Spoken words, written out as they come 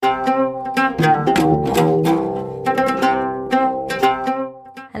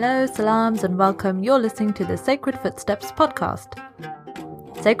salams and welcome. You're listening to the Sacred Footsteps podcast.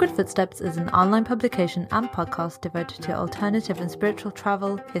 Sacred Footsteps is an online publication and podcast devoted to alternative and spiritual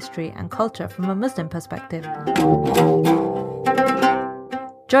travel, history, and culture from a Muslim perspective.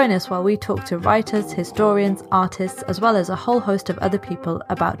 Join us while we talk to writers, historians, artists, as well as a whole host of other people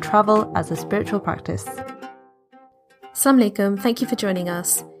about travel as a spiritual practice. Assalamu alaikum, thank you for joining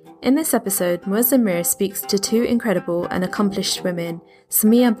us. In this episode, Muazzam Mir speaks to two incredible and accomplished women,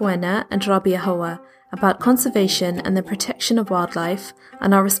 Samia Buena and Rabia Hawa, about conservation and the protection of wildlife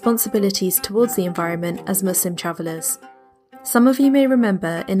and our responsibilities towards the environment as Muslim travellers. Some of you may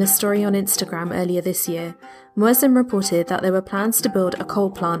remember in a story on Instagram earlier this year, Muazzam reported that there were plans to build a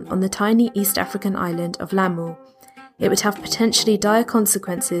coal plant on the tiny East African island of Lamu. It would have potentially dire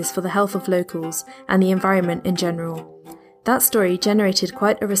consequences for the health of locals and the environment in general. That story generated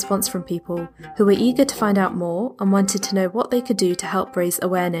quite a response from people who were eager to find out more and wanted to know what they could do to help raise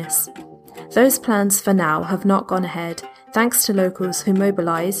awareness. Those plans for now have not gone ahead, thanks to locals who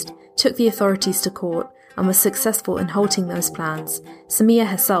mobilised, took the authorities to court, and were successful in halting those plans. Samia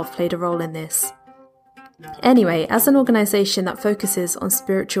herself played a role in this. Anyway, as an organisation that focuses on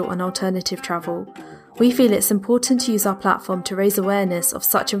spiritual and alternative travel, we feel it's important to use our platform to raise awareness of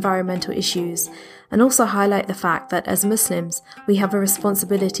such environmental issues and also highlight the fact that as Muslims, we have a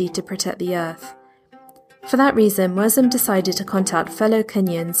responsibility to protect the earth. For that reason, Muazzam decided to contact fellow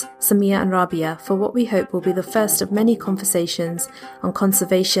Kenyans, Samia and Rabia, for what we hope will be the first of many conversations on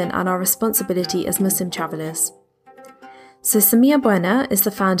conservation and our responsibility as Muslim travellers. So Samia Buena is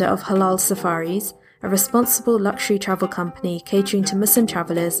the founder of Halal Safaris, a responsible luxury travel company catering to Muslim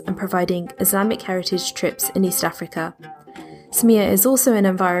travellers and providing Islamic heritage trips in East Africa. Samia is also an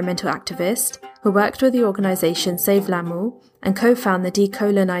environmental activist who worked with the organisation Save Lamu and co-founded the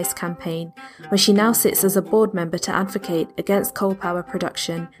Decolonise campaign, where she now sits as a board member to advocate against coal power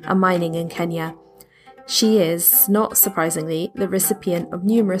production and mining in Kenya. She is, not surprisingly, the recipient of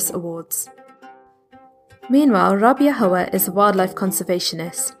numerous awards. Meanwhile, Rabia Hawa is a wildlife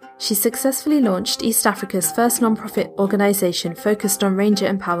conservationist. She successfully launched East Africa's first non-profit organisation focused on ranger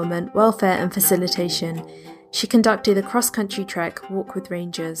empowerment, welfare and facilitation. She conducted a cross-country trek, Walk with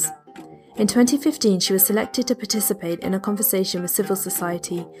Rangers. In 2015, she was selected to participate in a conversation with civil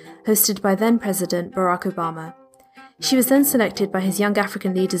society hosted by then-President Barack Obama. She was then selected by his Young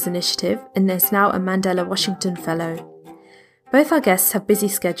African Leaders Initiative and is now a Mandela Washington Fellow. Both our guests have busy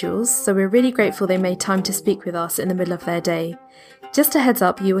schedules, so we're really grateful they made time to speak with us in the middle of their day. Just a heads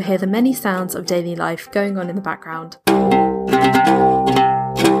up, you will hear the many sounds of daily life going on in the background.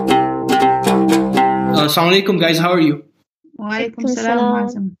 Assalamu alaikum, guys. How are you? Wa alaikum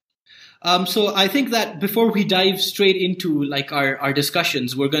salam. So I think that before we dive straight into our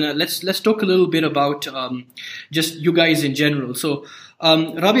discussions, let's talk a little bit about just you guys in general. So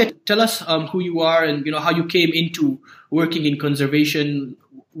Rabia, tell us who you are and how you came into working in conservation.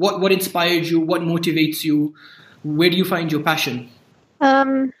 What inspired you? What motivates you? Where do you find your passion?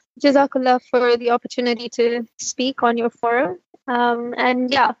 Jazakallah for the opportunity to speak on your forum.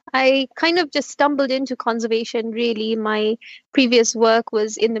 I kind of just stumbled into conservation, really. My previous work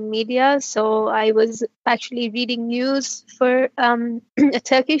was in the media, so I was actually reading news for a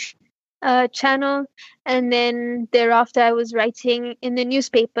Turkish channel, and then thereafter I was writing in the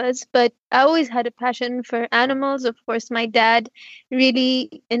newspapers. But I always had a passion for animals. Of course, my dad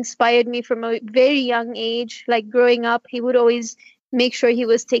really inspired me from a very young age. Like growing up, he would always make sure he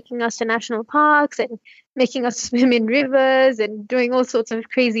was taking us to national parks and making us swim in rivers and doing all sorts of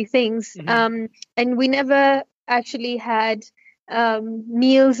crazy things. Mm-hmm. And we never actually had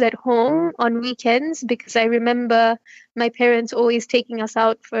meals at home on weekends, because I remember my parents always taking us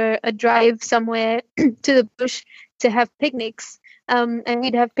out for a drive somewhere to the bush to have picnics. And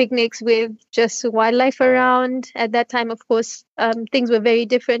we'd have picnics with just wildlife around. At that time, of course, things were very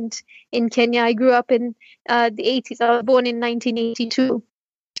different in Kenya. I grew up in the 80s. I was born in 1982.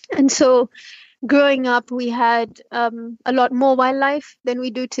 And so growing up, we had a lot more wildlife than we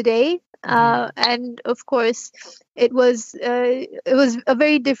do today. And of course, it was a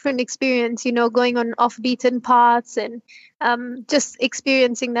very different experience, going on off-beaten paths and just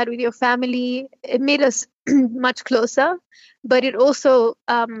experiencing that with your family. It made us much closer, but it also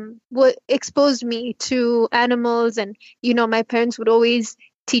exposed me to animals. And my parents would always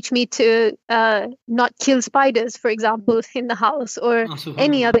teach me to not kill spiders, for example, in the house, or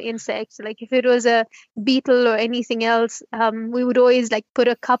any other insects. Like if it was a beetle or anything else, we would always put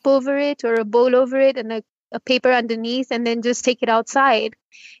a cup over it or a bowl over it and a paper underneath, and then just take it outside.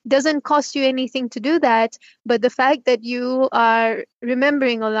 It doesn't cost you anything to do that, but the fact that you are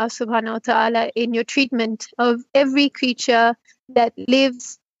remembering Allah subhanahu wa ta'ala in your treatment of every creature that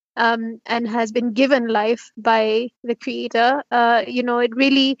lives and has been given life by the Creator, it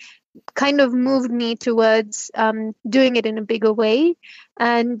really kind of moved me towards doing it in a bigger way.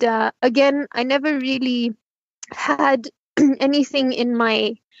 And again, I never really had anything in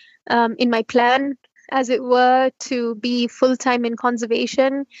my plan, as it were, to be full-time in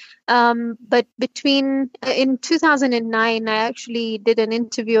conservation. But in 2009, I actually did an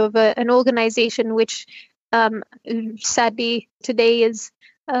interview of an organization which sadly today is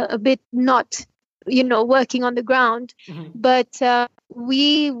a bit not, working on the ground. Mm-hmm. But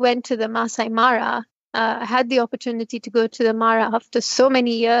we went to the Masai Mara. I had the opportunity to go to the Mara after so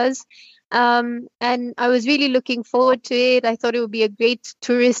many years. And I was really looking forward to it. I thought it would be a great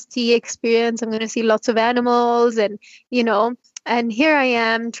touristy experience. I'm going to see lots of animals and here I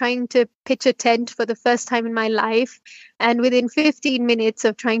am trying to pitch a tent for the first time in my life. And within 15 minutes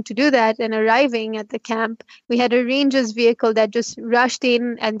of trying to do that and arriving at the camp, we had a ranger's vehicle that just rushed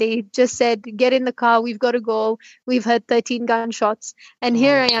in and they just said, "Get in the car, we've got to go. We've heard 13 gunshots." And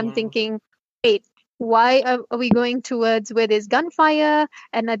here I am thinking, wait, why are we going towards where there's gunfire?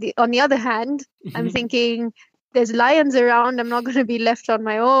 And on the other hand, I'm thinking, there's lions around. I'm not going to be left on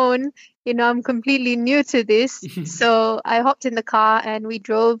my own. I'm completely new to this. So I hopped in the car and we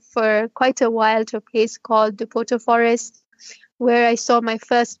drove for quite a while to a place called Dupoto Forest, where I saw my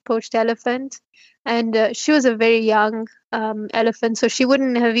first poached elephant. And she was a very young elephant, so she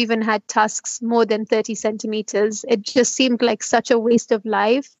wouldn't have even had tusks more than 30 centimeters. It just seemed like such a waste of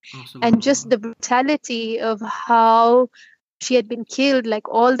life. And just the brutality of how she had been killed, like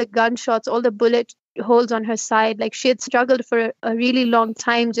all the gunshots, all the bullet holes on her side, like she had struggled for a really long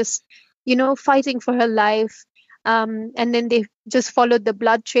time, just, fighting for her life. And then they just followed the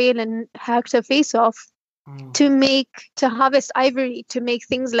blood trail and hacked her face off to harvest ivory, to make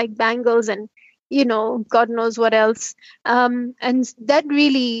things like bangles and, God knows what else. And that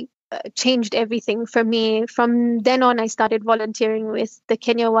really changed everything for me. From then on, I started volunteering with the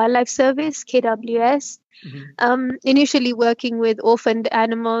Kenya Wildlife Service, KWS, initially working with orphaned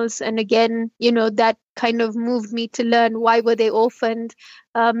animals. And again, that kind of moved me to learn why were they orphaned.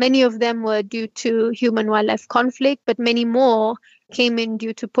 Many of them were due to human-wildlife conflict, but many more came in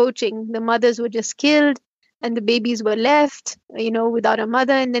due to poaching. The mothers were just killed and the babies were left, without a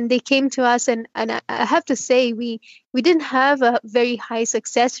mother. And then they came to us. And I have to say, we didn't have a very high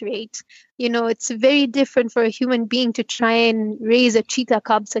success rate. It's very different for a human being to try and raise a cheetah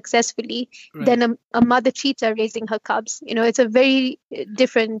cub successfully than a mother cheetah raising her cubs. It's a very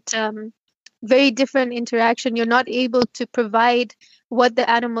different interaction. You're not able to provide what the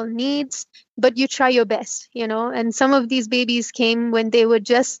animal needs, but you try your best, and some of these babies came when they were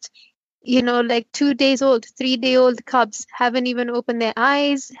just, like 2 days old, 3-day-old cubs, haven't even opened their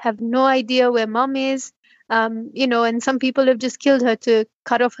eyes, have no idea where mom is, and some people have just killed her to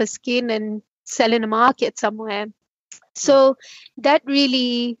cut off her skin and sell in a market somewhere. So that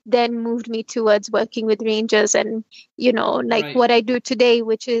really then moved me towards working with rangers and, what I do today,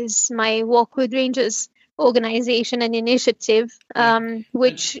 which is my Walk with Rangers organization and initiative,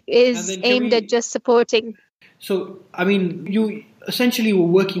 which is aimed at just supporting. So, you essentially were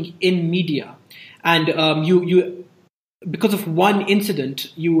working in media, and you because of one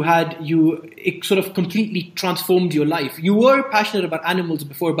incident, it sort of completely transformed your life. You were passionate about animals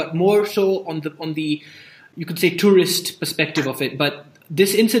before, but more so on the you could say tourist perspective of it. But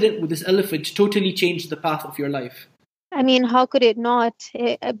this incident with this elephant totally changed the path of your life. How could it not?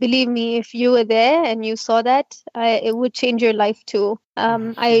 Believe me, if you were there and you saw that, it would change your life too.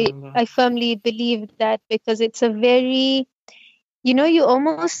 I firmly believe that, because it's a very, you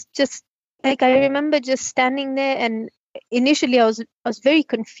almost just, like, I remember just standing there, and initially I was very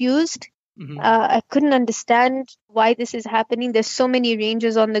confused. I couldn't understand why this is happening. There's so many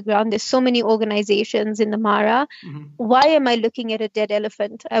rangers on the ground. There's so many organizations in the Mara. Why am I looking at a dead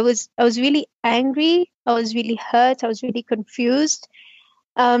elephant? I was really angry. I was really hurt. I was really confused.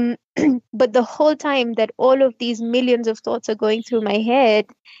 But the whole time that all of these millions of thoughts are going through my head,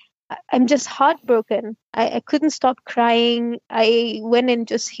 I'm just heartbroken. I couldn't stop crying. I went and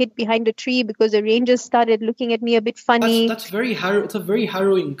just hid behind a tree because the rangers started looking at me a bit funny. It's a very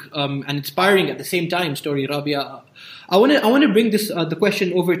harrowing and inspiring at the same time story, Rabia. I want to bring this the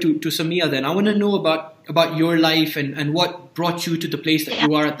question over to Samia. Then I want to know about your life and what brought you to the place that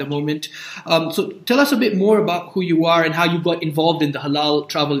you are at the moment. So tell us a bit more about who you are and how you got involved in the halal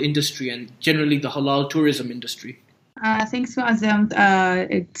travel industry and generally the halal tourism industry. Thanks, Muazzam.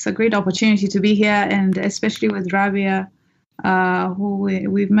 It's a great opportunity to be here, and especially with Rabia, who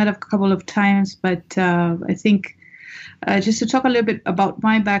we've met a couple of times. But I think just to talk a little bit about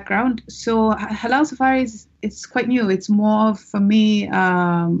my background. So Halal Safaris, it's quite new. It's more for me,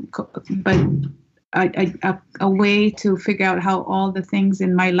 but a way to figure out how all the things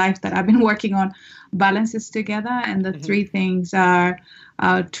in my life that I've been working on balances together. And the three things are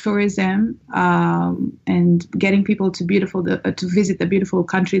tourism, and getting people to visit the beautiful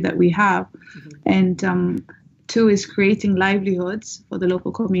country that we have, and 2 is creating livelihoods for the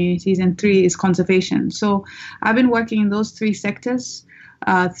local communities, and 3 is conservation. So I've been working in those 3 sectors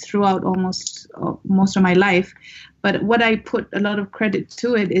throughout most of my life. But what I put a lot of credit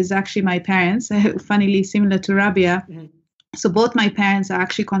to it is actually my parents, funnily similar to Rabia. So both my parents are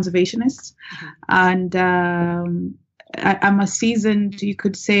actually conservationists, and I'm a seasoned, you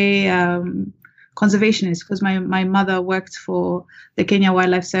could say, conservationist, because my mother worked for the Kenya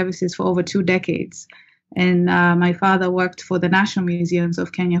Wildlife Services for over 2 decades. And my father worked for the National Museums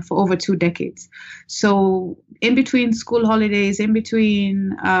of Kenya for over 2 decades. So in between school holidays, in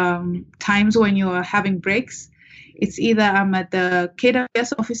between times when you're having breaks, it's either I'm at the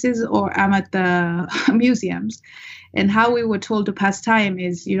KWS offices or I'm at the museums. And how we were told to pass time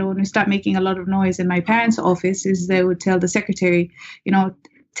is, when we start making a lot of noise in my parents' office, is they would tell the secretary,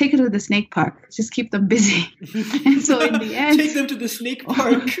 take it to the snake park. Just keep them busy. And so in the end, take them to the snake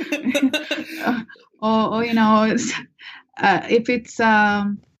park.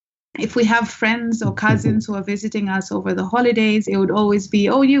 If we have friends or cousins who are visiting us over the holidays, it would always be,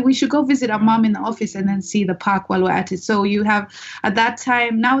 we should go visit our mom in the office and then see the park while we're at it. So you have, at that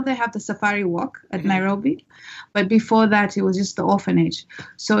time, now they have the safari walk at Nairobi. But before that, it was just the orphanage.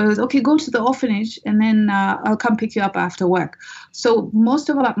 So it was, okay, go to the orphanage and then I'll come pick you up after work. So most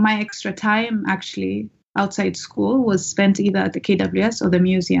of my extra time actually outside school was spent either at the KWS or the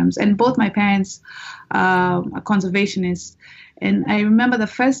museums. And both my parents are conservationists. And I remember the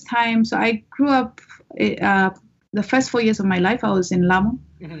first time, so I grew up, the first 4 years of my life, I was in Lamu.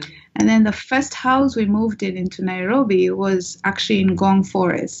 And then the first house we moved into Nairobi was actually in Ngong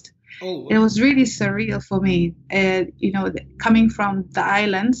Forest. Oh, wow. It was really surreal for me, coming from the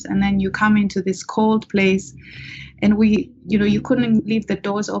islands, and then you come into this cold place, and you couldn't leave the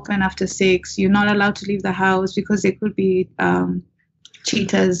doors open after 6. You're not allowed to leave the house because there could be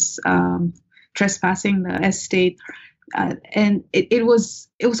cheetahs trespassing the estate. And it was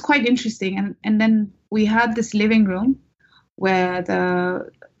quite interesting. And then we had this living room where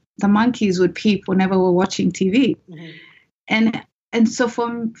the monkeys would peep whenever we're watching TV. And so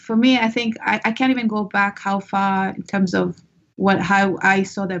for me, I think I can't even go back how far in terms of how I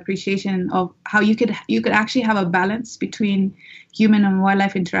saw the appreciation of how you could actually have a balance between human and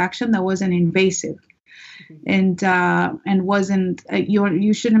wildlife interaction that wasn't invasive. And wasn't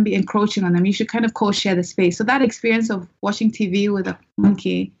you shouldn't be encroaching on them. You should kind of co-share the space. So that experience of watching TV with a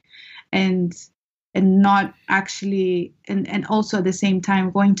monkey and not actually and also at the same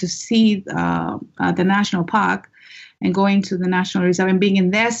time going to see the national park and going to the national reserve and being in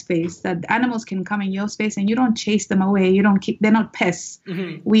their space, that animals can come in your space and you don't chase them away. You don't they're not pests.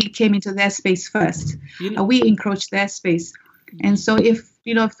 We came into their space first. We encroached their space. And so if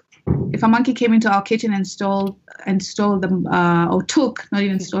a monkey came into our kitchen and stole them, or took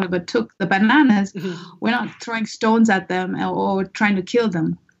the bananas, we're not throwing stones at them or trying to kill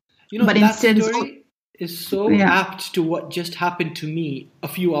them. But that instead, story is so apt to what just happened to me a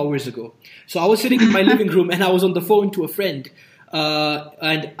few hours ago. So I was sitting in my living room and I was on the phone to a friend,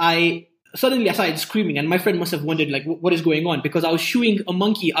 and I started screaming, and my friend must have wondered what is going on, because I was shooing a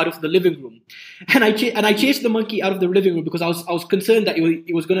monkey out of the living room, and I chased the monkey out of the living room because I was concerned that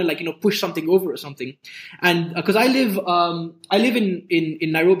it was gonna push something over or something, and because I live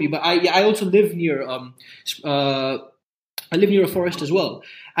in Nairobi, but I also live near I live near a forest as well,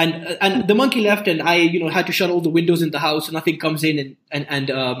 and the monkey left, and I had to shut all the windows in the house so nothing comes in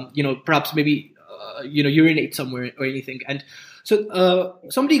and perhaps maybe urinate somewhere or anything. And so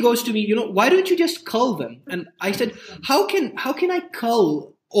somebody goes to me, why don't you just cull them? And I said, how can I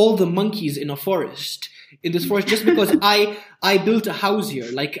cull all the monkeys in this forest just because I built a house here?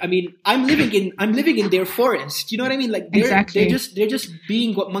 I'm living in their forest. You know what I mean? Exactly. They're just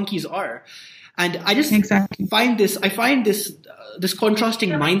being what monkeys are. And I just find this contrasting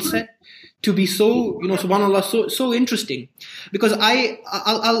mindset to be so, subhanAllah, so interesting, because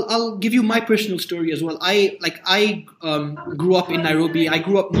I'll give you my personal story as well. I grew up in Nairobi. I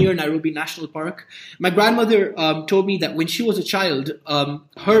grew up near Nairobi National Park. My grandmother told me that when she was a child,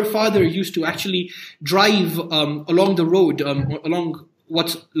 her father used to actually drive along the road, along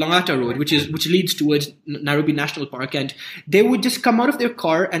what's Langata Road, which leads towards Nairobi National Park, and they would just come out of their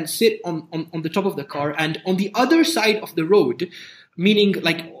car and sit on the top of the car, and on the other side of the road meaning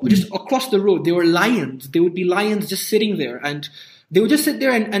like just across the road, there were lions. There would be lions just sitting there, and they would just sit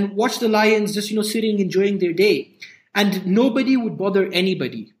there and watch the lions just, sitting, enjoying their day. And nobody would bother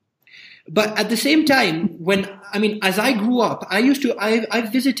anybody. But at the same time, as I grew up,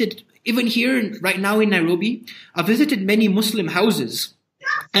 I've visited, even here right now in Nairobi, I've visited many Muslim houses.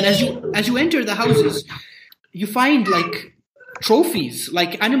 And as you enter the houses, you find like trophies,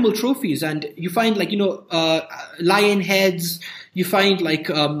 like animal trophies, and you find like, lion heads, you find like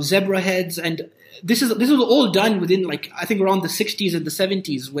zebra heads, and this is all done within like, I think around the 60s and the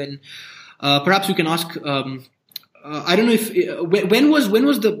 70s, when perhaps we can ask, I don't know if when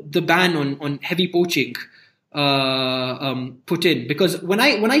was the ban on heavy poaching put in? Because when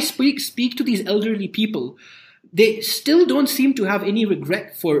I speak to these elderly people, they still don't seem to have any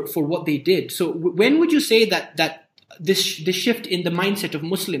regret for what they did. So when would you say that this shift in the mindset of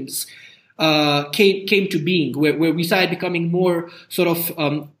Muslims came to being, where we started becoming more sort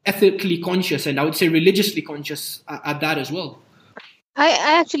of ethically conscious, and I would say religiously conscious at that as well?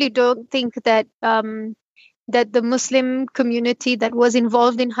 I actually don't think that that the Muslim community that was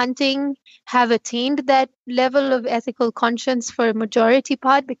involved in hunting have attained that level of ethical conscience for a majority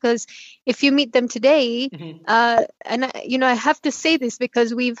part, because if you meet them today, and I have to say this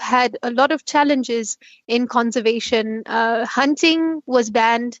because we've had a lot of challenges in conservation. Hunting was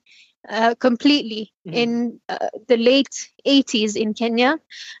banned completely in the late 80s in Kenya,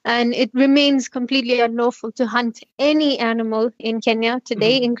 and it remains completely unlawful to hunt any animal in Kenya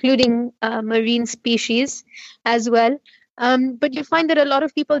today, including marine species as well. But you find that a lot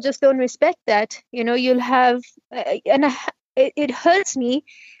of people just don't respect that. You'll have, it hurts me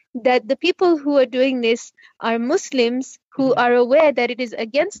that the people who are doing this are Muslims who are aware that it is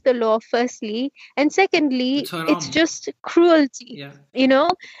against the law, firstly, and secondly, it's just cruelty. Yeah.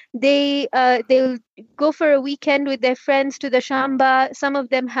 They'll go for a weekend with their friends to the Shamba. Some of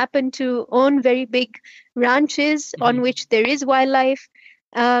them happen to own very big ranches on which there is wildlife,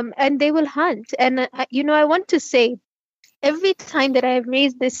 and they will hunt. And I want to say, every time that I have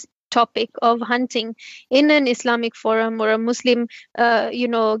raised this topic of hunting in an Islamic forum or a Muslim,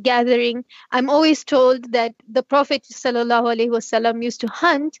 gathering, I'm always told that the Prophet ﷺ used to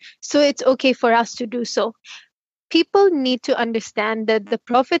hunt, so it's okay for us to do so. People need to understand that the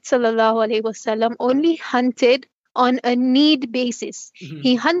Prophet ﷺ only hunted on a need basis.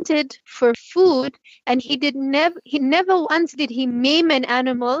 He hunted for food, and he never once did he maim an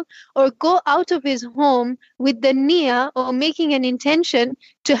animal or go out of his home with the niyyah or making an intention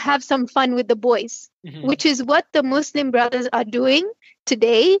to have some fun with the boys, which is what the Muslim brothers are doing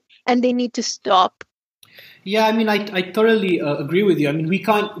today, and they need to stop. Yeah, I thoroughly agree with you. We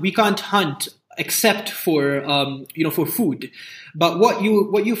can't hunt except for for food. But what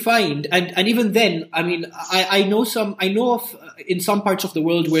you find, and even then, I know of in some parts of the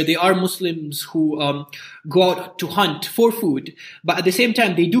world where there are Muslims who go out to hunt for food, but at the same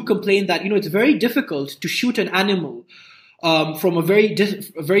time they do complain that it's very difficult to shoot an animal from a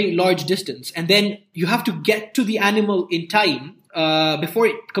very large distance, and then you have to get to the animal in time before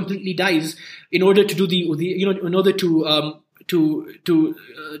it completely dies in order to do to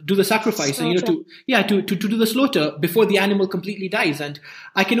do the sacrifice, and to do the slaughter before the animal completely dies. And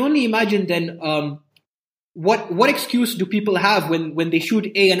I can only imagine then what excuse do people have when they shoot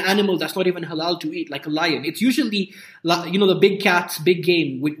an animal that's not even halal to eat, like a lion? It's usually the big cats, big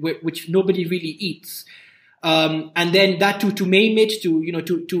game, which nobody really eats. And then that to maim it,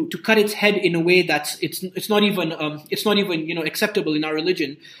 to cut its head in a way that's it's not even acceptable in our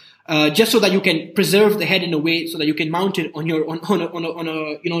religion. Just so that you can preserve the head in a way so that you can mount it on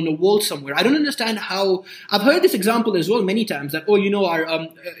a wall somewhere. I don't understand how. I've heard this example as well many times that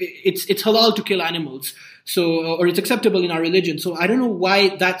it's halal to kill animals, or it's acceptable in our religion. So I don't know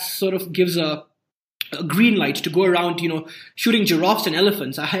why that sort of gives a green light to go around shooting giraffes and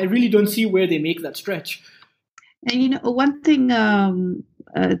elephants. I really don't see where they make that stretch. And one thing to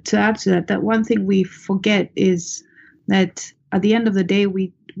add to that one thing we forget is that at the end of the day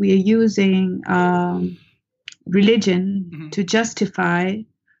we are using religion to justify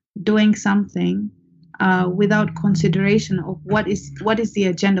doing something without consideration of what is the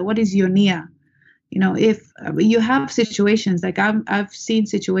agenda, what is your niyyah. If you have situations like I've seen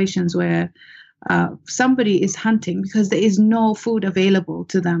situations where somebody is hunting because there is no food available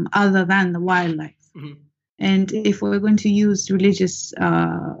to them other than the wildlife. And if we're going to use religious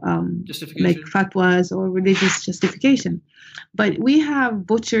like fatwas or religious justification, but we have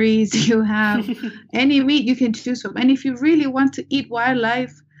butcheries, you have any meat you can choose from. And if you really want to eat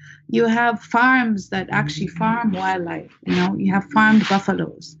wildlife, you have farms that actually farm wildlife. You have farmed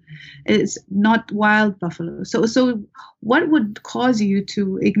buffaloes. It's not wild buffalo. So what would cause you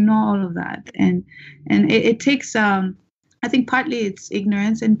to ignore all of that? And it takes I think partly it's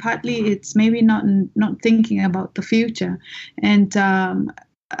ignorance, and partly it's maybe not thinking about the future. And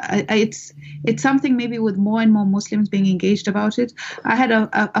it's something maybe with more and more Muslims being engaged about it. I had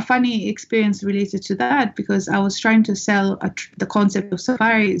a funny experience related to that, because I was trying to sell the concept of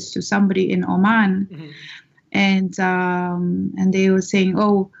safaris to somebody in Oman, and they were saying,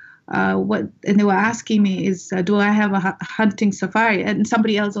 and they were asking me do I have a hunting safari? And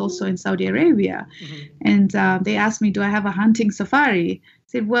somebody else also in Saudi Arabia, and they asked me, do I have a hunting safari?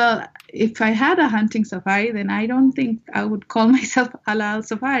 I said, well, if I had a hunting safari, then I don't think I would call myself halal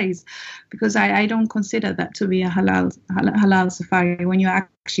safaris, because I don't consider that to be a halal safari when you're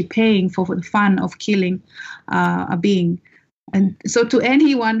actually paying for the fun of killing a being. And so to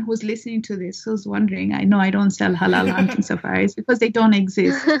anyone who's listening to this, who's wondering, I know I don't sell halal hunting safaris because they don't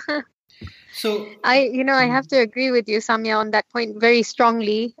exist. So I have to agree with you, Samia, on that point very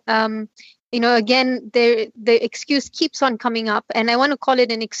strongly. Again, the excuse keeps on coming up, and I want to call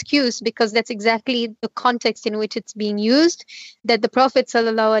it an excuse because that's exactly the context in which it's being used, that the Prophet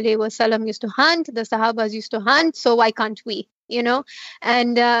ﷺ used to hunt, the Sahabas used to hunt, so why can't we,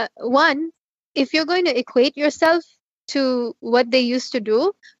 And one, if you're going to equate yourself to what they used to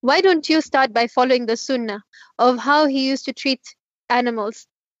do, why don't you start by following the sunnah of how he used to treat animals?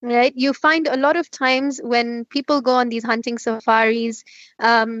 Right, you find a lot of times when people go on these hunting safaris,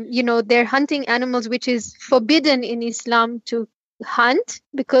 they're hunting animals which is forbidden in Islam to hunt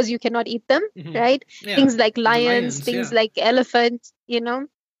because you cannot eat them, right? Yeah. Things like lions, things like elephants.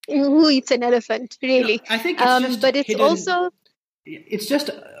 Who eats an elephant, really? I think it's just but it's hidden. Also. It's just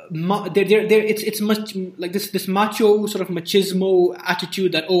it's much like this macho sort of machismo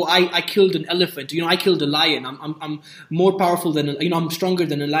attitude that I killed an elephant, I killed a lion, I'm more powerful than I'm stronger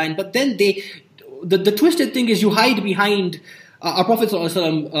than a lion. But then the twisted thing is you hide behind our Prophet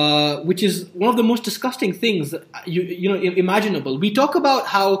ﷺ, which is one of the most disgusting things imaginable. We talk about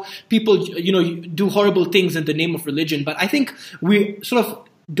how people do horrible things in the name of religion, but I think we sort of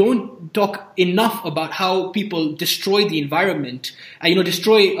don't talk enough about how people destroy the environment,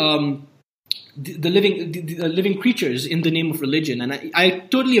 destroy the living creatures in the name of religion. And I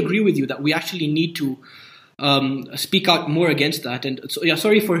totally agree with you that we actually need to speak out more against that. And so,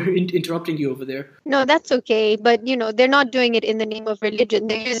 sorry for interrupting you over there. No, that's okay. But, they're not doing it in the name of religion.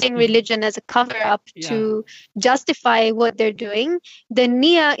 They're using religion as a cover-up to justify what they're doing. The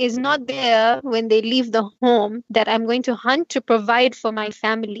niyyah is not there when they leave the home that I'm going to hunt to provide for my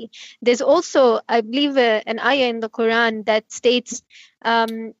family. There's also, I believe, an ayah in the Quran that states,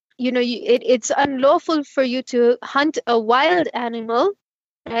 it's unlawful for you to hunt a wild animal,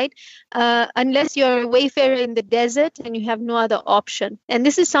 right? Unless you're a wayfarer in the desert and you have no other option. And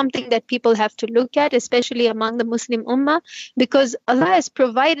this is something that people have to look at, especially among the Muslim Ummah, because Allah has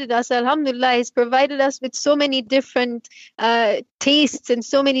provided us, alhamdulillah, has provided us with so many different tastes and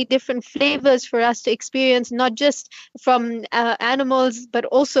so many different flavors for us to experience, not just from animals, but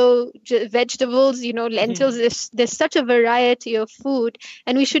also vegetables, lentils. There's such a variety of food,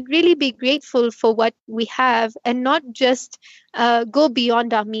 and we should really be grateful for what we have and not just go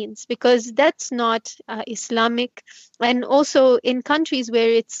beyond our means, because that's not Islamic. And also in countries where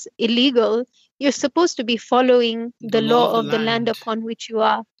it's illegal, you're supposed to be following the law of the land upon which you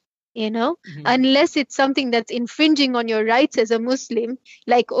are, unless it's something that's infringing on your rights as a Muslim,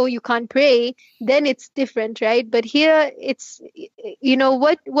 like, you can't pray, then it's different, right? But here it's,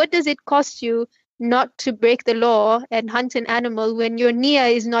 what does it cost you not to break the law and hunt an animal when your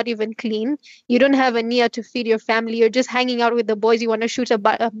niyyah is not even clean? You don't have a niyyah to feed your family. You're just hanging out with the boys. You want to shoot a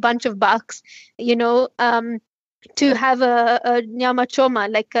bunch of bucks, to have a nyama choma,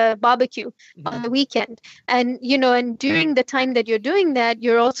 like a barbecue on the weekend. And, and during the time that you're doing that,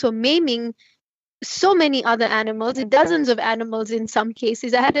 you're also maiming so many other animals, dozens of animals in some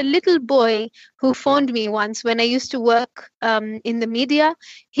cases. I had a little boy who phoned me once when I used to work in the media.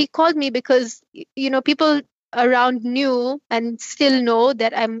 He called me because, people around knew and still know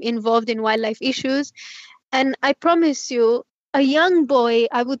that I'm involved in wildlife issues. And I promise you, a young boy,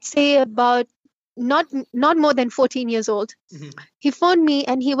 I would say about not more than 14 years old. He phoned me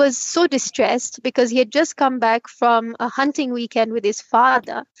and he was so distressed because he had just come back from a hunting weekend with his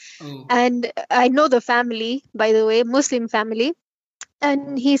father. And I know the family, by the way, Muslim family.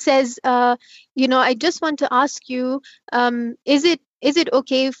 And he says, I just want to ask you, is it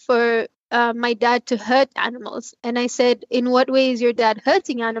okay for my dad to hurt animals. And I said, in what way is your dad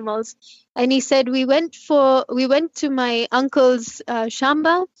hurting animals? And he said, we went to my uncle's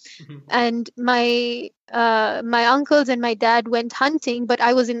shamba, and my uncles and my dad went hunting, but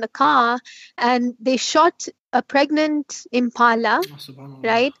I was in the car, and they shot a pregnant impala,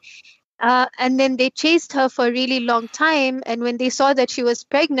 right? And then they chased her for a really long time. And when they saw that she was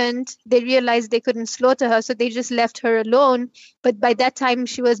pregnant, they realized they couldn't slaughter her. So they just left her alone. But by that time,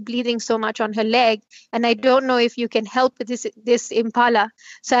 she was bleeding so much on her leg. And I don't know if you can help this impala.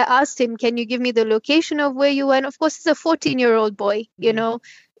 So I asked him, can you give me the location of where you went? Of course, it's a 14-year-old boy, you know.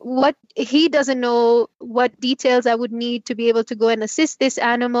 What he doesn't know what details I would need to be able to go and assist this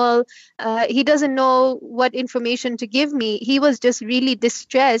animal. He doesn't know what information to give me. He was just really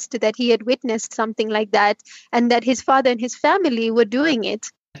distressed that he had witnessed something like that, and that his father and his family were doing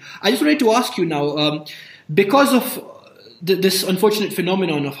it. I just wanted to ask you now, because of this unfortunate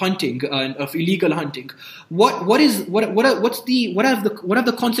phenomenon of hunting, of illegal hunting, what have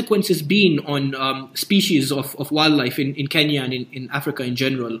the consequences been on species of wildlife in Kenya and in Africa in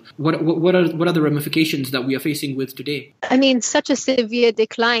general? What are the ramifications that we are facing with today? I mean, such a severe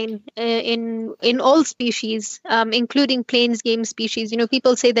decline in all species, including plains game species. You know,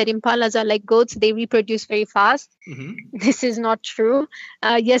 people say that impalas are like goats; they reproduce very fast. This is not true.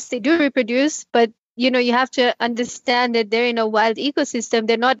 Yes, they do reproduce, but you know, you have to understand that they're in a wild ecosystem.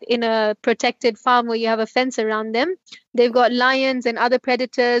 They're not in a protected farm where you have a fence around them. They've got lions and other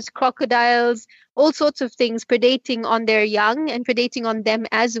predators, crocodiles, all sorts of things predating on their young and predating on them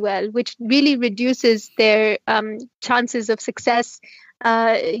as well, which really reduces their chances of success,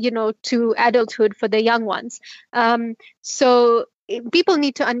 to adulthood for the young ones. So people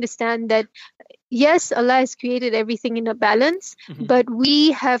need to understand that yes, Allah has created everything in a balance, but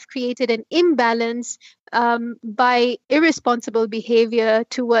we have created an imbalance by irresponsible behavior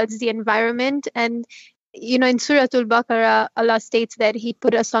towards the environment. And, you know, in Surah Al-Baqarah, Allah states that He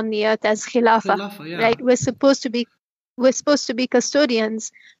put us on the earth as khilafah, right? We're supposed to be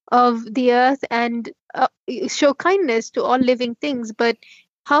custodians of the earth and show kindness to all living things, but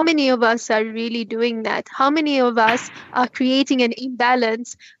how many of us are really doing that? How many of us are creating an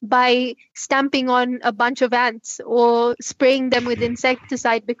imbalance by stamping on a bunch of ants or spraying them with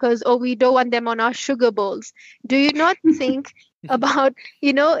insecticide because, we don't want them on our sugar bowls? Do you not think about,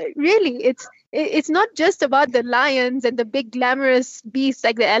 really, it's not just about the lions and the big glamorous beasts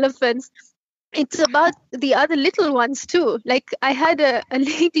like the elephants. It's about the other little ones too. Like I had a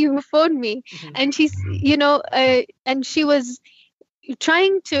lady who phoned me and she's, and she was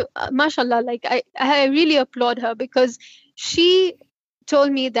trying to, mashallah, like I really applaud her because she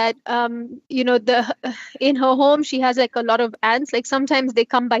told me that, in her home, she has like a lot of ants. Like sometimes they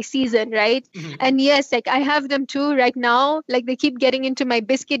come by season, right? And yes, like I have them too right now. Like they keep getting into my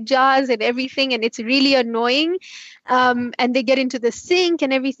biscuit jars and everything. And it's really annoying. And they get into the sink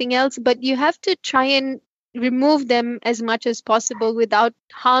and everything else. But you have to try and remove them as much as possible without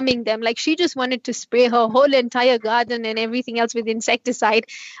harming them. Like she just wanted to spray her whole entire garden and everything else with insecticide.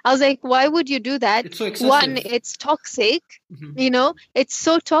 I was like, why would you do that? It's so excessive. One, it's toxic. It's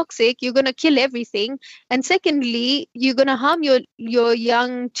so toxic. You're going to kill everything. And secondly, you're going to harm your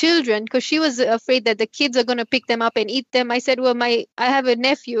young children, because she was afraid that the kids are going to pick them up and eat them. I said, well, I have a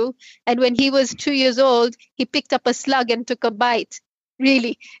nephew, and when he was 2 years old, he picked up a slug and took a bite.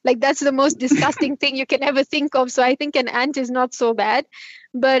 Really, like that's the most disgusting thing you can ever think of. So I think an ant is not so bad.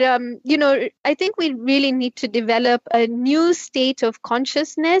 But, I think we really need to develop a new state of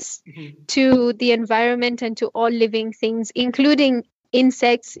consciousness to the environment and to all living things, including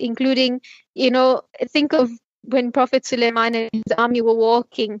insects, including, think of when Prophet Sulaiman and his army were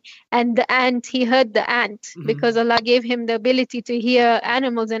walking, and the ant, he heard the ant because Allah gave him the ability to hear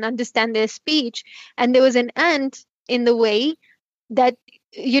animals and understand their speech. And there was an ant in the way that,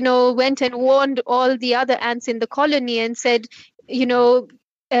 went and warned all the other ants in the colony and said,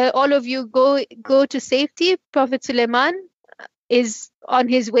 all of you go to safety. Prophet Sulaiman is on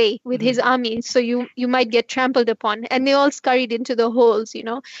his way with his army, so you might get trampled upon. And they all scurried into the holes,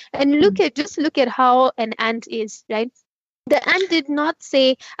 And look at how an ant is, right? The ant did not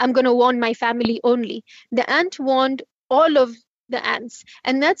say, I'm going to warn my family only. The ant warned all of the ants,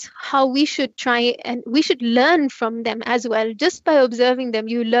 and that's how we should try, and we should learn from them as well. Just by observing them,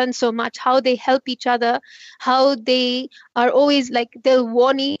 you learn so much, how they help each other, how they are always like, they'll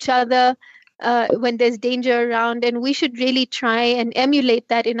warn each other when there's danger around. And we should really try and emulate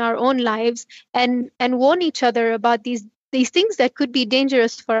that in our own lives, and warn each other about these things that could be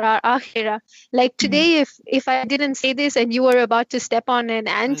dangerous for our akhirah. Like today, if I didn't say this and you were about to step on an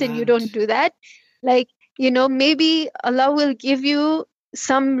ant and you don't do that, like, maybe Allah will give you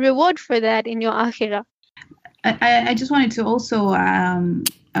some reward for that in your akhirah. I just wanted to also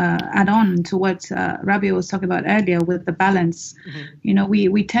add on to what Rabia was talking about earlier with the balance.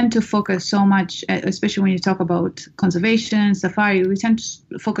 We tend to focus so much, especially when you talk about conservation, safari, we tend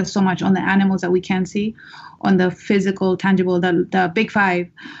to focus so much on the animals that we can see, on the physical, tangible, the big five.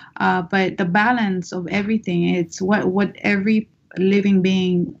 But the balance of everything, it's what every living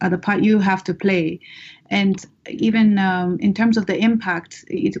being, the part you have to play. And even in terms of the impact,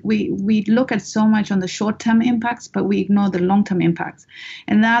 we look at so much on the short-term impacts, but we ignore the long-term impacts.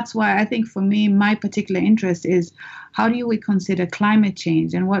 And that's why I think for me, my particular interest is how do we consider climate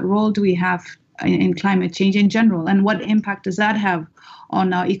change and what role do we have in climate change in general, and what impact does that have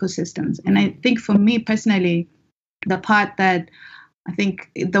on our ecosystems? And I think for me personally, the part that I think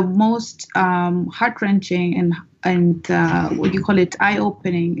the most heart-wrenching and what you call it,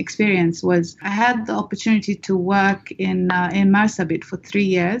 eye-opening experience was I had the opportunity to work in Marsabit for 3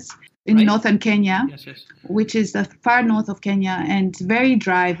 years in northern Kenya, yes. which is the far north of Kenya, and very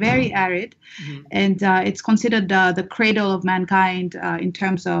dry, very arid, and it's considered the cradle of mankind in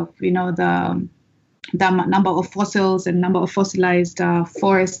terms of the number of fossils and number of fossilized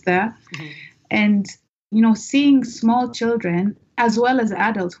forests there, and seeing small children as well as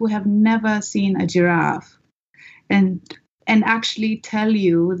adults who have never seen a giraffe and actually tell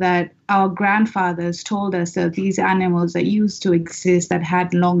you that our grandfathers told us that these animals that used to exist that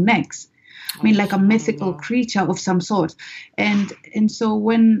had long necks. I mean, like a mythical creature of some sort. And so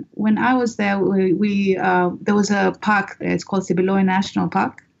when I was there, we there was a park, it's called Sibiloe National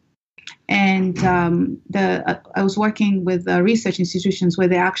Park. And I was working with research institutions where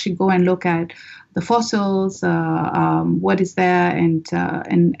they actually go and look at the fossils, what is there,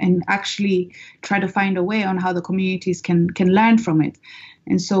 and actually try to find a way on how the communities can learn from it.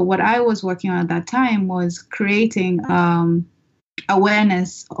 And so what I was working on at that time was creating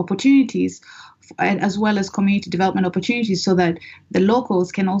awareness opportunities as well as community development opportunities so that the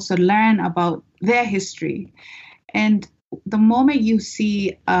locals can also learn about their history. And the moment you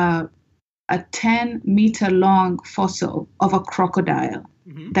see a 10-meter long fossil of a crocodile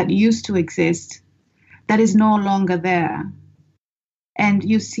that used to exist, that is no longer there, and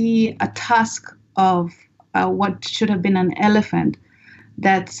you see a tusk of what should have been an elephant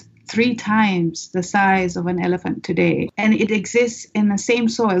that's 3 times the size of an elephant today, and it exists in the same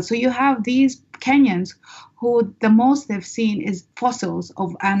soil. So you have these Kenyans who the most they've seen is fossils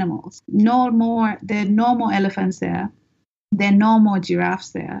of animals. There are no more elephants there. There are no more giraffes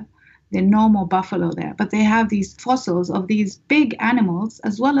there. There are no more buffalo there. But they have these fossils of these big animals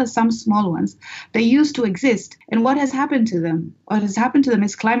as well as some small ones that used to exist. And what has happened to them? What has happened to them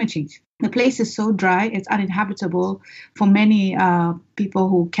is climate change. The place is so dry, it's uninhabitable for many people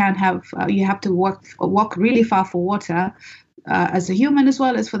who can't have, you have to walk really far for water as a human as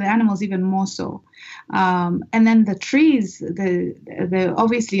well as for the animals, even more so. And then the trees, the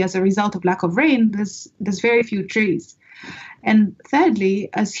obviously as a result of lack of rain, there's very few trees. And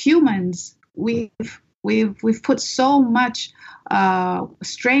thirdly, as humans, we've put so much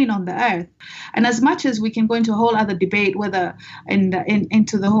strain on the earth, and as much as we can go into a whole other debate whether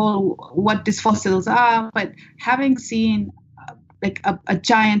into the whole what these fossils are, but having seen like a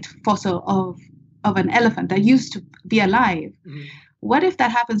giant fossil of an elephant that used to be alive, what if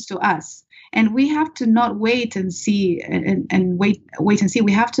that happens to us? And we have to not wait and see and wait and see.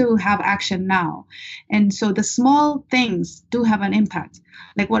 We have to have action now. And so the small things do have an impact.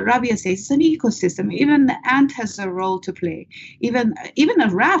 Like what Rabia says, it's an ecosystem. Even the ant has a role to play. Even a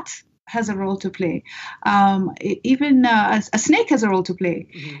rat has a role to play. Even a snake has a role to play.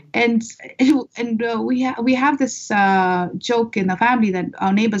 And we have this joke in the family that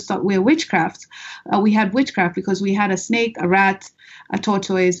our neighbors thought we were witchcraft. We had witchcraft because we had a snake, a rat, a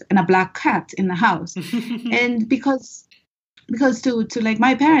tortoise, and a black cat in the house. And because to like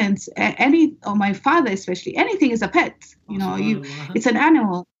my parents, or my father especially, anything is a pet. It's an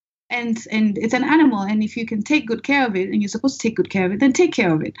animal. And it's an animal, and if you can take good care of it, and you're supposed to take good care of it, then take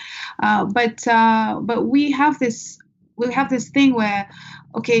care of it. But we have this thing where,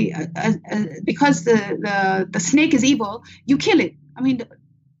 okay, because the snake is evil, you kill it. I mean,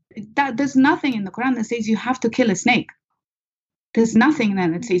 there's nothing in the Quran that says you have to kill a snake. There's nothing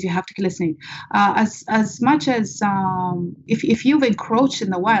that says you have to kill a snake. As much as if you've encroached in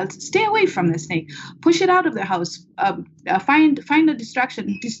the wild, stay away from the snake. Push it out of the house. Find a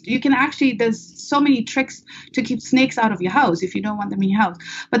distraction. You can actually, there's so many tricks to keep snakes out of your house if you don't want them in your house.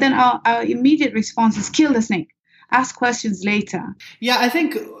 But then our immediate response is kill the snake. Ask questions later. Yeah, I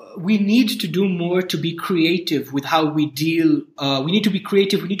think we need to do more to be creative with how we deal. We need to be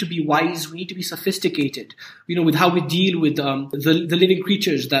creative. We need to be wise. We need to be sophisticated, with how we deal with the living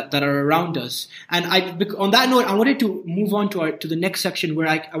creatures that are around us. And on that note, I wanted to move on to the next section where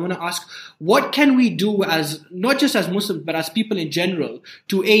I want to ask, what can we do as, not just as Muslims, but as people in general,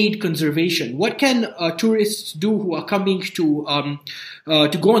 to aid conservation? What can tourists do who are coming to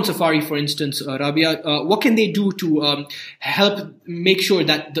go on safari, for instance, Rabia? What can they do to help make sure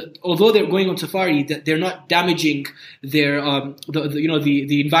that although they're going on safari, that they're not damaging their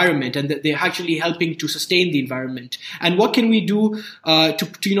the environment, and that they're actually helping to sustain the environment? And what can we do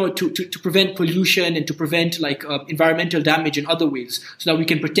to prevent pollution and to prevent environmental damage in other ways, so that we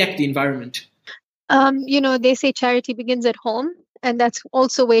can protect the environment? They say charity begins at home, and that's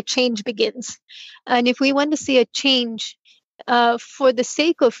also where change begins. And if we want to see a change for the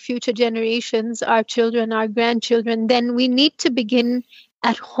sake of future generations, our children, our grandchildren, then we need to begin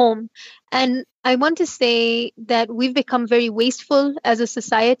at home. And I want to say that we've become very wasteful as a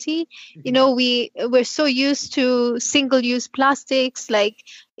society. We're so used to single-use plastics. Like,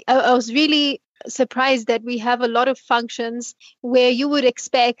 I was really surprised that we have a lot of functions where you would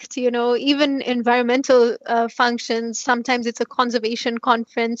expect, even environmental functions. Sometimes it's a conservation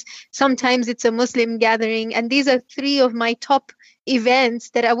conference, sometimes it's a Muslim gathering. And these are three of my top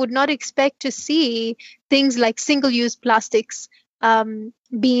events that I would not expect to see things like single-use plastics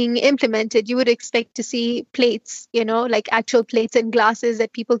being implemented. You would expect to see plates, like actual plates and glasses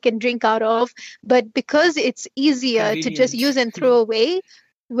that people can drink out of. But because it's easier to just use and throw away,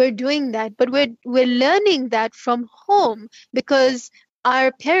 we're doing that. But we're learning that from home, because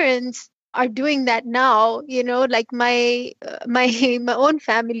our parents are doing that now. Like my own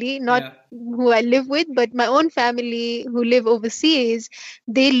family, not who I live with, but my own family who live overseas,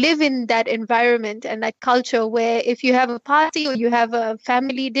 they live in that environment and that culture where if you have a party or you have a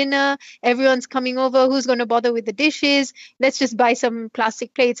family dinner, everyone's coming over, who's going to bother with the dishes? Let's just buy some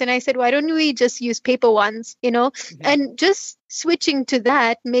plastic plates. And I said, why don't we just use paper ones, And just switching to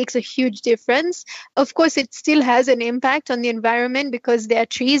that makes a huge difference. Of course, it still has an impact on the environment because there are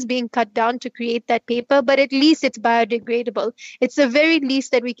trees being cut down to create that paper, but at least it's biodegradable. It's the very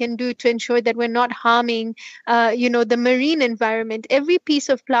least that we can do to ensure that we're not harming, the marine environment. Every piece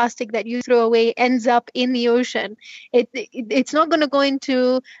of plastic that you throw away ends up in the ocean. It's not going to go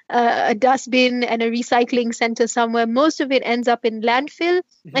into a dustbin and a recycling center somewhere. Most of it ends up in landfill.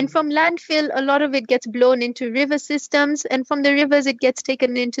 Mm-hmm. And from landfill, a lot of it gets blown into river systems. And from the rivers, it gets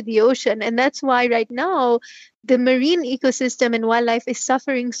taken into the ocean. And that's why right now, the marine ecosystem and wildlife is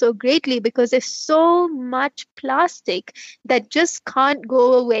suffering so greatly, because there's so much plastic that just can't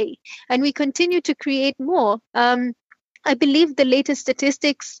go away. And we continue to create more. I believe the latest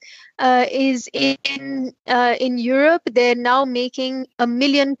statistics is in Europe. They're now making 1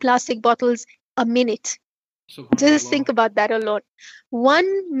 million plastic bottles a minute. Just think about that alone.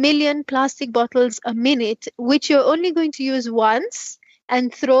 1 million plastic bottles a minute, which you're only going to use once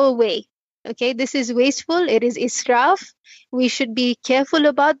and throw away. Okay, this is wasteful. It is israf. We should be careful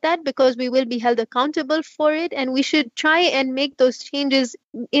about that because we will be held accountable for it. And we should try and make those changes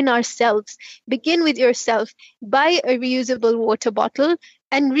in ourselves. Begin with yourself. Buy a reusable water bottle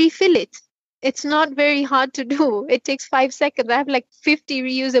and refill it. It's not very hard to do. It takes 5 seconds. I have like 50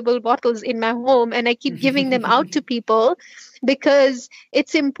 reusable bottles in my home and I keep giving them out to people because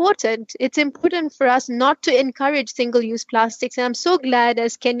it's important. It's important for us not to encourage single-use plastics. And I'm so glad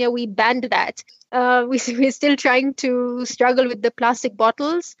as Kenya, we banned that. We're still trying to struggle with the plastic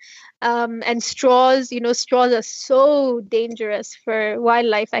bottles and straws. Straws are so dangerous for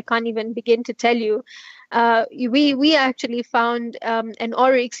wildlife. I can't even begin to tell you. We actually found an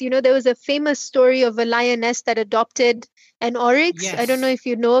oryx. There was a famous story of a lioness that adopted an oryx. Yes. I don't know if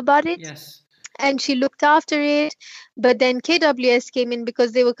you know about it. Yes. And she looked after it. But then KWS came in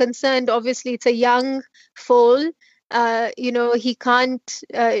because they were concerned. Obviously, it's a young foal. He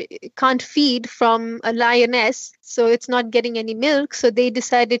can't feed from a lioness, so it's not getting any milk. So they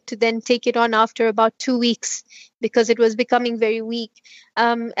decided to then take it on after about 2 weeks because it was becoming very weak.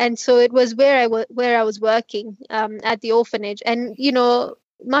 And so it was where I was working at the orphanage. And,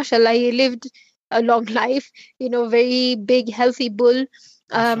 mashallah, he lived a long life, very big, healthy bull.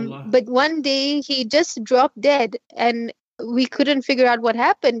 But one day he just dropped dead and we couldn't figure out what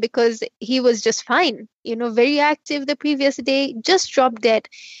happened because he was just fine, very active the previous day, just dropped dead.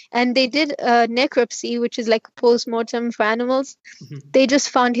 And they did a necropsy, which is like post-mortem for animals. Mm-hmm. They just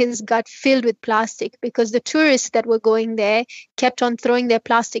found his gut filled with plastic because the tourists that were going there kept on throwing their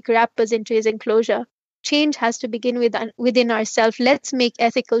plastic wrappers into his enclosure. change has to begin within ourselves. Let's make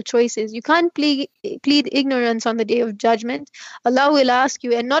ethical choices. You can't plead ignorance on the day of judgment. Allah will ask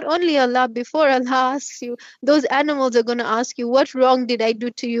you, and not only Allah, before Allah asks you, those animals are going to ask you, what wrong did I do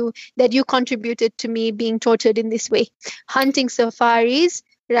to you that you contributed to me being tortured in this way? Hunting safaris,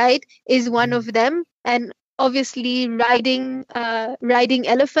 right, is one of them. And obviously riding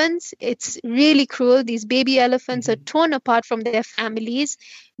elephants, it's really cruel. These baby elephants are torn apart from their families,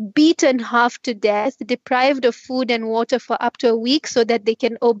 beaten half to death, deprived of food and water for up to a week so that they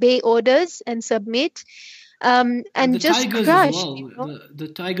can obey orders and submit, and just crushed. As well. The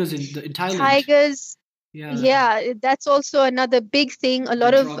tigers in Thailand. Tigers. Yeah, that's also another big thing. A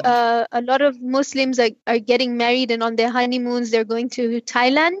lot of Muslims are getting married, and on their honeymoons they're going to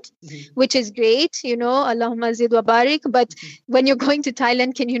Thailand, which is great, Allahumma zid wa barik. But when you're going to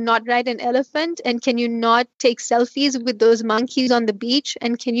Thailand, can you not ride an elephant? And can you not take selfies with those monkeys on the beach?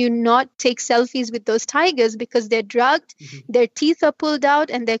 And can you not take selfies with those tigers because they're drugged, their teeth are pulled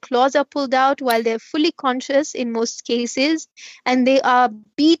out and their claws are pulled out while they're fully conscious in most cases, and they are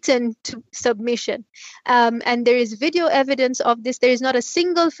beaten to submission. And there is video evidence of this. There is not a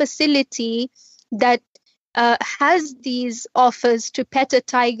single facility that has these offers to pet a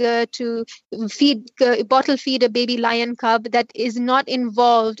tiger, to bottle feed a baby lion cub, that is not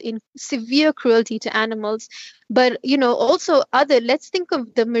involved in severe cruelty to animals. But, also let's think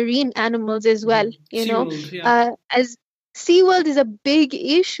of the marine animals as well, as SeaWorld is a big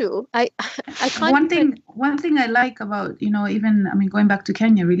issue. I can't. One thing I like about, going back to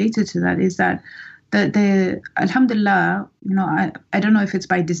Kenya related to that is that the alhamdulillah, I don't know if it's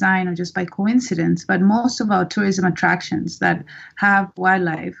by design or just by coincidence, but most of our tourism attractions that have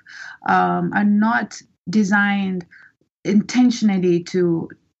wildlife are not designed intentionally to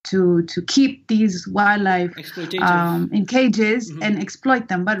keep these wildlife in cages and exploit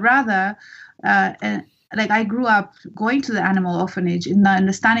them, but rather, I grew up going to the animal orphanage in the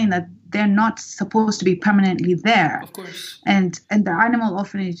understanding that they're not supposed to be permanently there. Of course. And the animal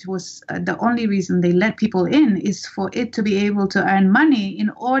orphanage was the only reason they let people in is for it to be able to earn money in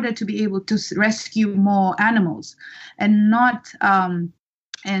order to be able to rescue more animals, and not. While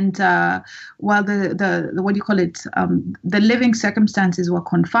the what do you call it? The living circumstances were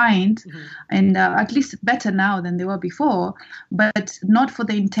confined, and at least better now than they were before, but not for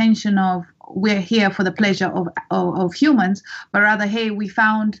the intention of we're here for the pleasure of humans, but rather, hey, we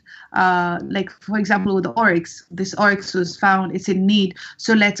found, for example, with the oryx, this oryx was found, it's in need,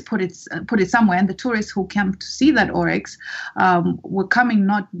 so let's put it somewhere. And the tourists who came to see that oryx were coming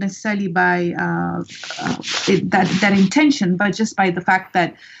not necessarily by that intention, but just by the fact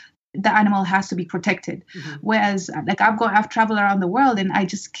that the animal has to be protected. Whereas, I've traveled around the world and I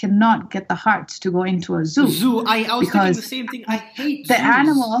just cannot get the heart to go into a zoo. I was thinking the same thing. I hate the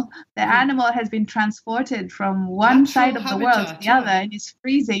zoos. The animal has been transported from one side of the world to the other, and it's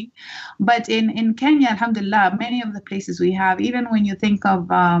freezing. But in Kenya, alhamdulillah, many of the places we have, even when you think of,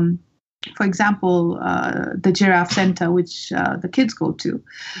 for example, the Giraffe Center, which the kids go to,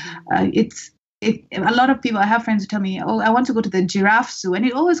 a lot of people, I have friends who tell me, I want to go to the giraffe zoo. And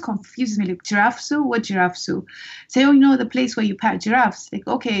it always confuses me. Like, giraffe zoo? What giraffe zoo? Say, the place where you pet giraffes. Like,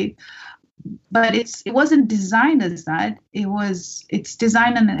 okay. But it wasn't designed as that. It's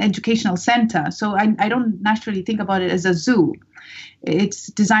designed in an educational center. So I don't naturally think about it as a zoo. It's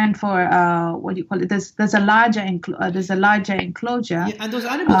designed for what do you call it? There's a larger enclosure. Yeah, and those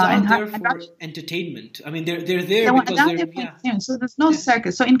animals aren't there for entertainment. I mean, they're there because So there's no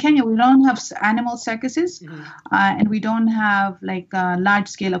circus. So in Kenya, we don't have animal circuses, and we don't have large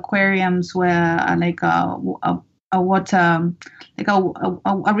scale aquariums where a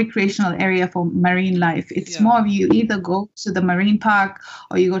recreational area for marine life. It's more of you either go to the marine park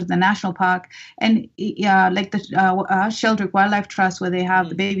or you go to the national park, and the Sheldrick Wildlife Trust, where they have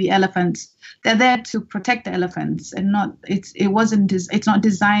the baby elephants. They're there to protect the elephants, and it's not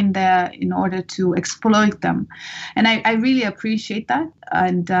designed there in order to exploit them. And I really appreciate that,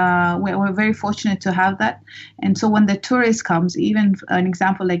 and we're very fortunate to have that. And so when the tourist comes, even an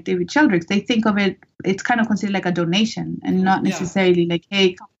example like David Sheldrick, they think of it. It's kind of considered like a donation, and not necessarily like,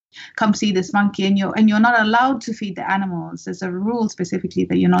 hey, come see this monkey, and you're not allowed to feed the animals. There's a rule specifically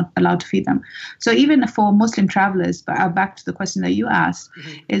that you're not allowed to feed them. So even for Muslim travelers, but back to the question that you asked,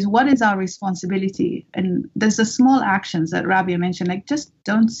 is what is our responsibility? And there's the small actions that Rabia mentioned, like just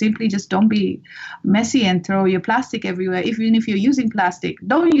don't be messy and throw your plastic everywhere. Even if you're using plastic,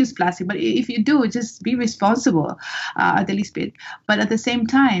 don't use plastic. But if you do, just be responsible at the least bit. But at the same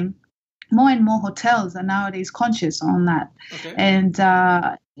time, more and more hotels are nowadays conscious on that. Okay. And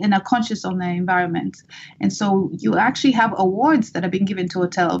and are conscious on their environment. And so you actually have awards that are being given to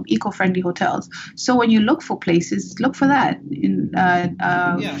hotels, eco-friendly hotels. So when you look for places, look for that,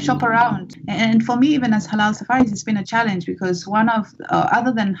 shop around. And for me, even as halal safaris, it's been a challenge because one of,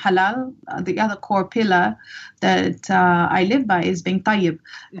 other than halal, the other core pillar that I live by is being tayyib.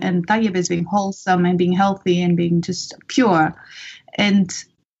 And tayyib is being wholesome and being healthy and being just pure. And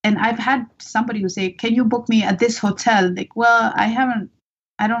I've had somebody who say, can you book me at this hotel? Like, well,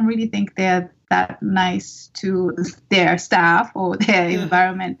 I don't really think they're that nice to their staff or their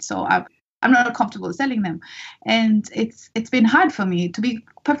environment. So I'm not comfortable selling them. And it's been hard for me, to be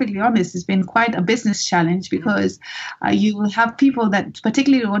perfectly honest. It's been quite a business challenge because you will have people that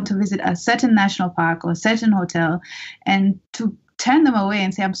particularly want to visit a certain national park or a certain hotel, and to turn them away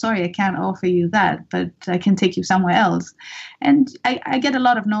and say, I'm sorry, I can't offer you that, but I can take you somewhere else. And I get a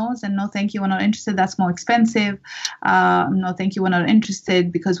lot of no's and no, thank you, we're not interested. That's more expensive. No, thank you, we're not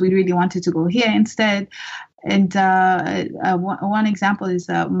interested because we really wanted to go here instead. And one example is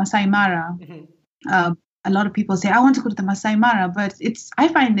Masai Mara. A lot of people say, I want to go to the Masai Mara, but I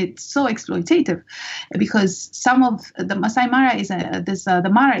find it so exploitative because some of the Masai Mara is the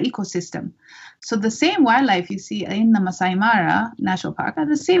Mara ecosystem. So the same wildlife you see in the Masai Mara National Park are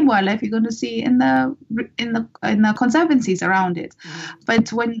the same wildlife you're going to see in the conservancies around it.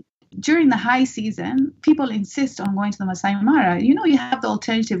 But during the high season, people insist on going to the Masai Mara. You have the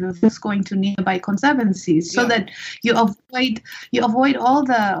alternative of just going to nearby conservancies, so that you avoid all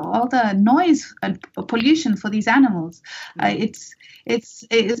the noise and pollution for these animals. It's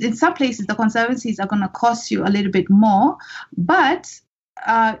in some places the conservancies are going to cost you a little bit more, but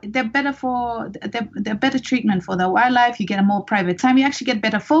they're better treatment for the wildlife. You get a more private time. You actually get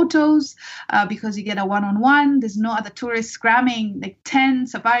better photos because you get a one-on-one. There's no other tourists cramming like 10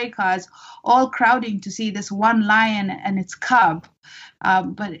 safari cars all crowding to see this one lion and its cub.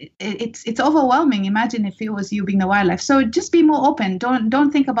 But it's overwhelming. Imagine if it was you being the wildlife. So just be more open.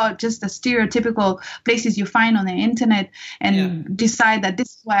 Don't think about just the stereotypical places you find on the internet and decide that this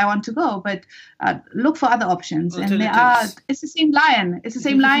is where I want to go. But look for other options. And it's the same lion. It's the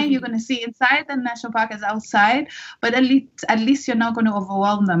same lion you're going to see inside the national park as outside. But at least you're not going to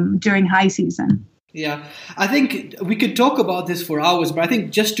overwhelm them during high season. Yeah, I think we could talk about this for hours, but I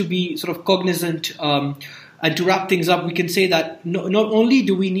think just to be sort of cognizant and to wrap things up, we can say that not only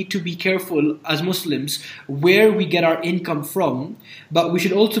do we need to be careful as Muslims where we get our income from, but we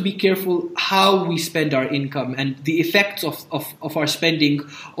should also be careful how we spend our income and the effects of our spending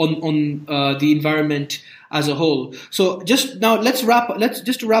on the environment as a whole. So just now, to wrap up,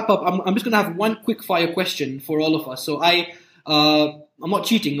 I'm just going to have one quick fire question for all of us. So I'm not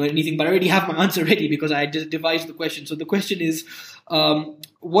cheating or anything, but I already have my answer ready because I just devised the question. So the question is,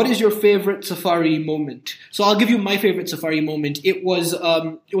 what is your favorite safari moment? So I'll give you my favorite safari moment. It was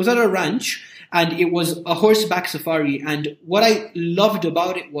at a ranch, and it was a horseback safari. And what I loved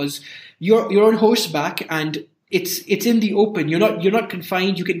about it was you're on horseback, and it's in the open. You're not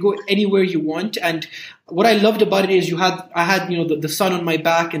confined. You can go anywhere you want. And what I loved about it is I had the sun on my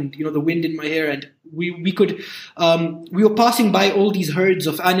back and the wind in my hair, and we were passing by all these herds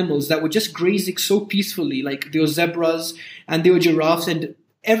of animals that were just grazing so peacefully. Like there were zebras and there were giraffes, and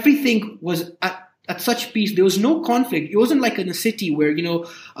everything was at such peace. There was no conflict. It wasn't like in a city where you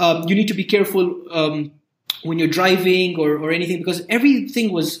need to be careful when you're driving or anything, because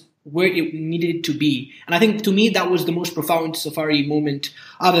everything was where it needed to be. And I think to me that was the most profound safari moment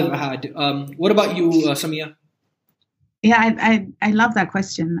I've ever had. What about you, Samia? Yeah, I love that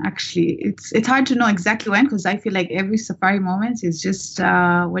question. Actually, it's hard to know exactly when, because I feel like every safari moment is just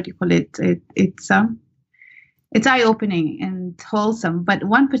it's eye-opening and wholesome. But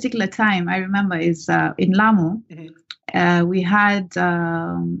one particular time I remember is in Lamu. We had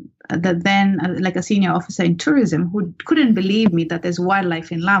like a senior officer in tourism who couldn't believe me that there's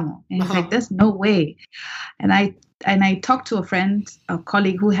wildlife in Lamu, and he's like, "There's no way." And I talked to a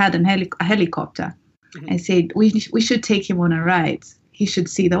colleague who had a helicopter. I said, we should take him on a ride. He should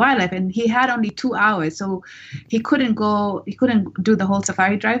see the wildlife. And he had only 2 hours, so he couldn't do the whole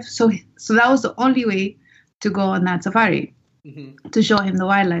safari drive. So that was the only way to go on that safari, to show him the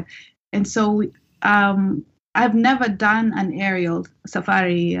wildlife. And so I've never done an aerial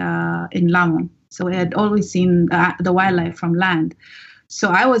safari in Lamu. So I had always seen the wildlife from land.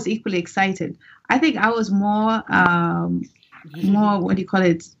 So I was equally excited. I think I was more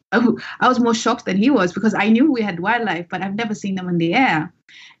I was more shocked than he was, because I knew we had wildlife, but I've never seen them in the air.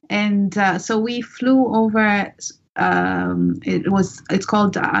 And so we flew over. It's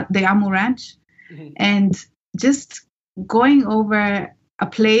called the Amu Ranch, and just going over a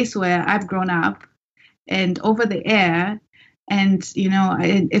place where I've grown up, and over the air, And,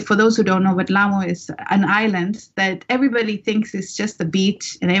 for those who don't know, but Lamu is an island that everybody thinks is just a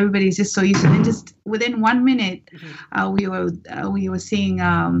beach, and everybody's just so used to it. And just within 1 minute, we were seeing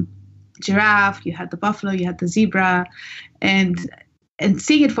giraffe, you had the buffalo, you had the zebra, and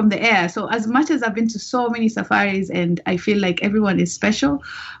seeing it from the air. So as much as I've been to so many safaris and I feel like everyone is special,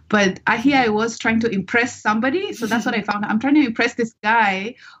 but I was trying to impress somebody. So that's what I found. I'm trying to impress this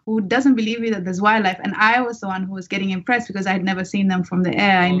guy who doesn't believe that there's wildlife. And I was the one who was getting impressed because I had never seen them from the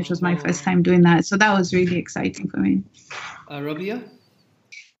air. And it was my first time doing that. So that was really exciting for me. Rabia?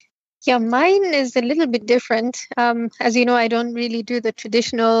 Yeah, mine is a little bit different. As you know, I don't really do the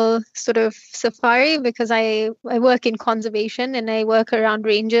traditional sort of safari because I work in conservation and I work around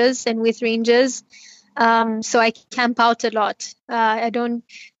rangers and with rangers. So I camp out a lot. I don't,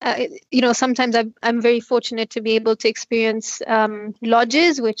 sometimes I'm very fortunate to be able to experience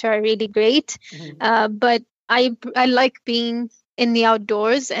lodges, which are really great. But I like being in the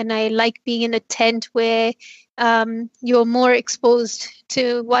outdoors, and I like being in a tent where you're more exposed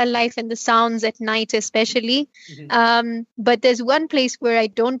to wildlife and the sounds at night, especially. But there's one place where I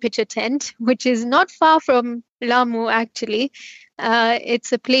don't pitch a tent, which is not far from Lamu, actually.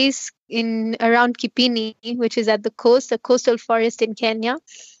 It's a place around Kipini, which is at the coast, a coastal forest in Kenya.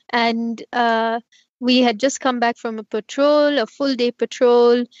 And we had just come back from a full day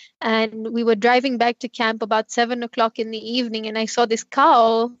patrol, and we were driving back to camp about 7 o'clock in the evening, and I saw this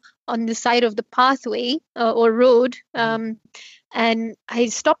cow on the side of the pathway or road. And I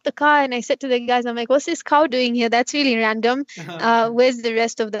stopped the car and I said to the guys, I'm like, what's this cow doing here? That's really random. Where's the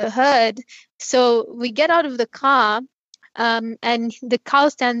rest of the herd? So we get out of the car. And the cow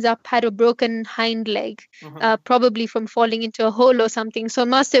stands up, had a broken hind leg, probably from falling into a hole or something. So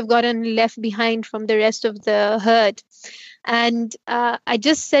must have gotten left behind from the rest of the herd. And I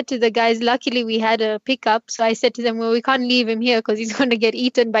just said to the guys, luckily we had a pickup. So I said to them, well, we can't leave him here because he's going to get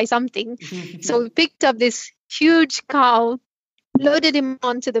eaten by something. So we picked up this huge cow, loaded him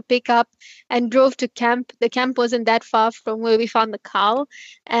onto the pickup, and drove to camp. The camp wasn't that far from where we found the cow.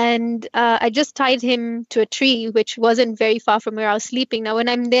 And I just tied him to a tree, which wasn't very far from where I was sleeping. Now, when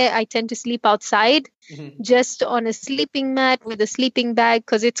I'm there, I tend to sleep outside, just on a sleeping mat with a sleeping bag,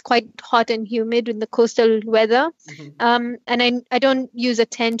 because it's quite hot and humid in the coastal weather. And I don't use a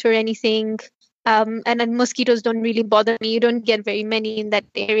tent or anything. And then mosquitoes don't really bother me. You don't get very many in that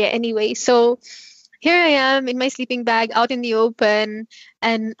area anyway. So here I am in my sleeping bag out in the open,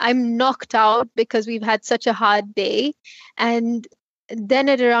 and I'm knocked out because we've had such a hard day. And then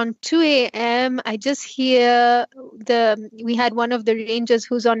at around 2 a.m., I just hear we had one of the rangers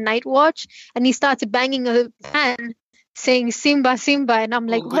who's on night watch, and he starts banging a pan saying, Simba, Simba. And I'm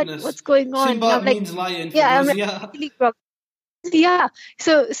like, what's going on? Simba means lion. Yeah, really groggy. Yeah.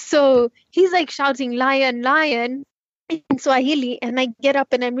 So he's like shouting, lion, lion. In Swahili, and I get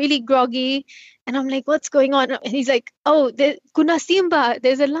up and I'm really groggy, and I'm like, what's going on? And he's like, oh, kuna Simba,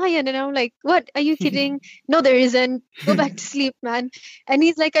 there's a lion. And I'm like, what? Are you kidding? No, there isn't. Go back to sleep, man. And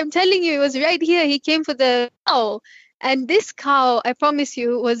he's like, I'm telling you, it was right here. He came for the cow. And this cow, I promise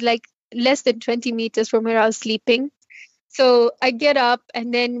you, was like less than 20 meters from where I was sleeping. So I get up,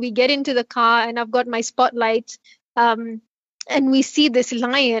 and then we get into the car, and I've got my spotlight, and we see this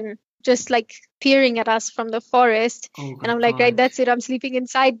lion just like peering at us from the forest. And I'm like, right, that's it. I'm sleeping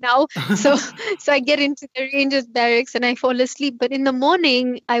inside now. So I get into the ranger's barracks and I fall asleep. But in the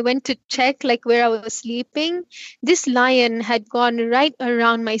morning, I went to check like where I was sleeping. This lion had gone right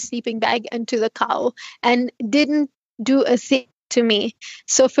around my sleeping bag and to the cow and didn't do a thing to me.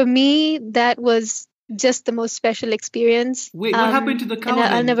 So for me, that was just the most special experience. Wait, what happened to the cow?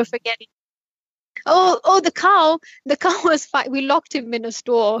 I'll never forget it. Oh, the cow was fine. We locked him in a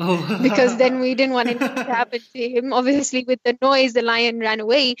store because then we didn't want anything to happen to him. Obviously, with the noise, the lion ran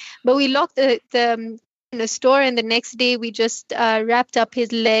away. But we locked the in a store, and the next day we just wrapped up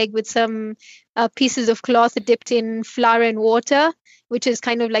his leg with some pieces of cloth dipped in flour and water, which is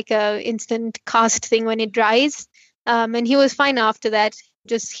kind of like a instant cast thing when it dries. And he was fine after that,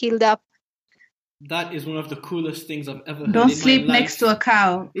 just healed up. That is one of the coolest things I've ever heard. Don't sleep next to a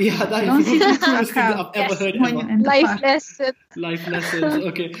cow. Yeah, that is one of the coolest things I've ever heard. Life lessons.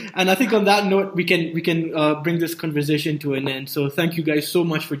 Okay, and I think on that note, we can bring this conversation to an end. So thank you guys so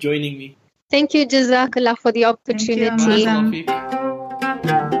much for joining me. Thank you, Jazakallah, for the opportunity.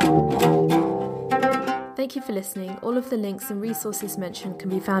 Thank you for listening. All of the links and resources mentioned can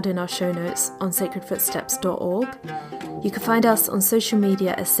be found in our show notes on sacredfootsteps.org. You can find us on social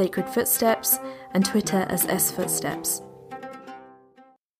media as Sacred Footsteps and Twitter as S Footsteps.